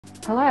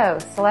Hello,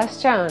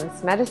 Celeste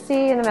Jones,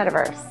 Medici in the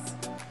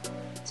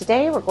Metaverse.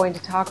 Today we're going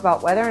to talk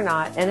about whether or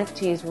not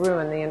NFTs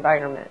ruin the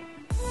environment.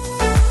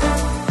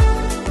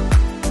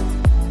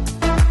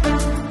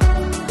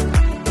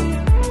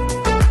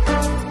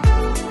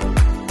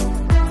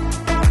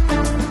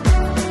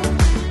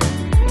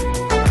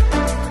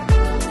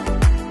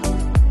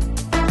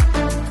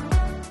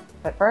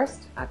 But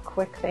first, a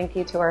quick thank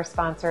you to our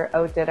sponsor,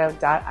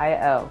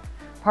 Oditto.io,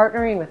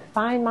 partnering with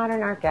fine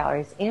modern art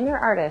galleries and their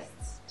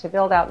artists to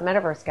build out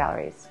metaverse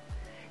galleries,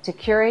 to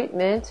curate,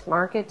 mint,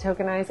 market,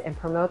 tokenize, and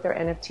promote their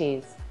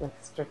NFTs with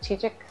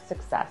strategic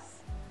success.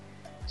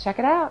 Check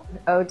it out,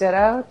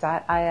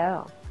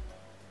 Oditto.io.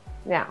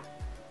 Now,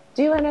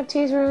 do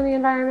NFTs ruin the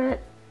environment?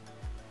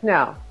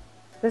 No,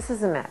 this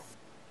is a myth.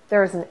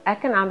 There is an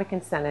economic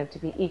incentive to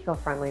be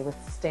eco-friendly with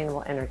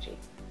sustainable energy.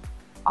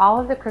 All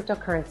of the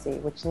cryptocurrency,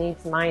 which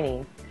needs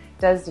mining,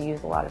 does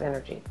use a lot of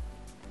energy.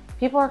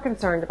 People are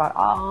concerned about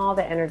all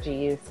the energy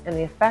use and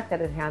the effect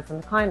that it has on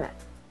the climate.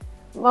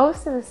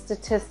 Most of the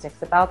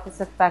statistics about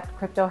this effect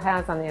crypto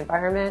has on the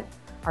environment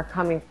are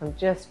coming from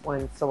just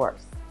one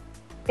source.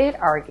 It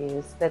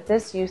argues that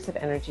this use of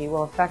energy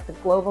will affect the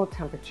global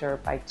temperature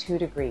by 2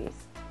 degrees,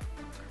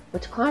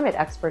 which climate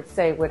experts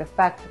say would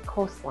affect the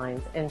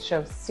coastlines and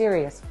show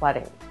serious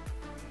flooding.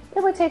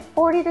 It would take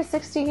 40 to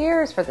 60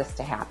 years for this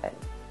to happen.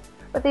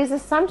 But these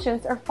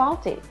assumptions are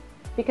faulty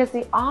because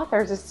the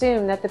authors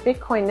assume that the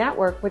Bitcoin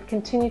network would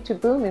continue to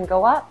boom and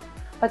go up,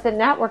 but the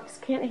networks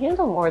can't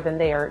handle more than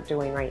they are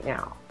doing right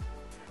now.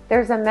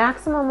 There's a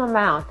maximum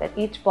amount that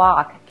each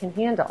block can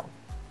handle.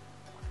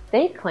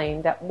 They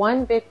claim that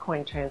one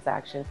Bitcoin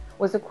transaction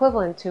was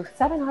equivalent to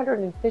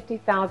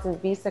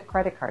 750,000 Visa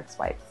credit card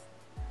swipes.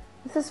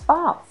 This is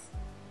false.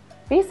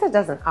 Visa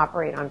doesn't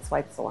operate on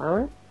swipes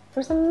alone.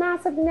 There's a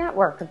massive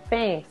network of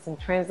banks and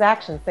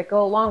transactions that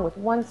go along with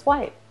one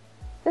swipe.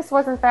 This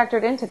wasn't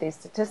factored into these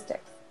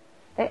statistics.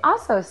 They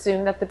also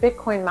assume that the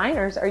Bitcoin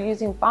miners are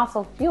using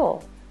fossil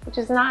fuel, which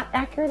is not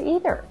accurate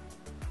either.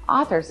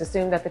 Authors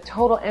assume that the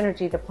total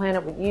energy the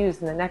planet would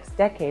use in the next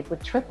decade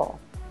would triple,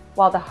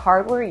 while the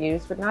hardware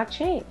used would not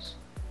change.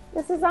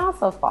 This is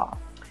also false.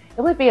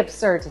 It would be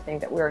absurd to think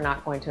that we are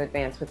not going to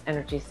advance with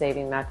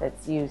energy-saving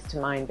methods used to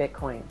mine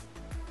Bitcoin.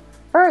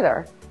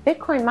 Further,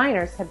 Bitcoin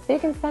miners have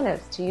big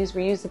incentives to use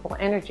reusable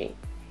energy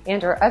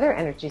and or other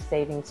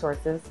energy-saving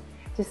sources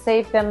to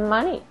save them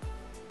money.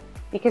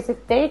 Because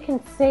if they can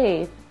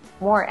save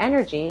more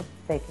energy,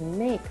 they can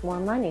make more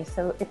money,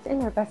 so it's in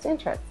their best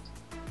interest.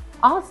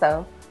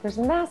 Also, there's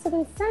massive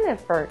incentive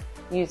for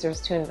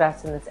users to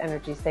invest in this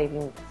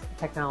energy-saving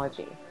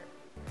technology.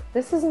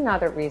 This is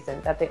another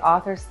reason that the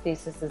author's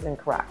thesis is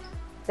incorrect.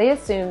 They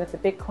assume that the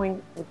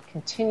Bitcoin would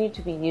continue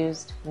to be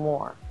used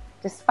more,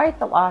 despite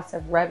the loss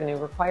of revenue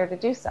required to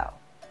do so.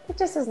 It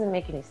just doesn't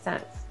make any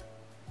sense.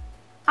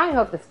 I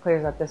hope this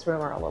clears up this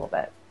rumor a little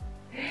bit.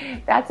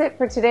 That's it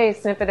for today's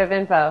snippet of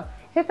info.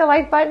 Hit the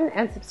like button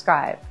and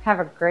subscribe. Have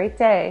a great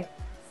day.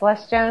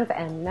 Celeste Jones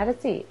and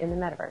Medici in the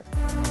Metaverse.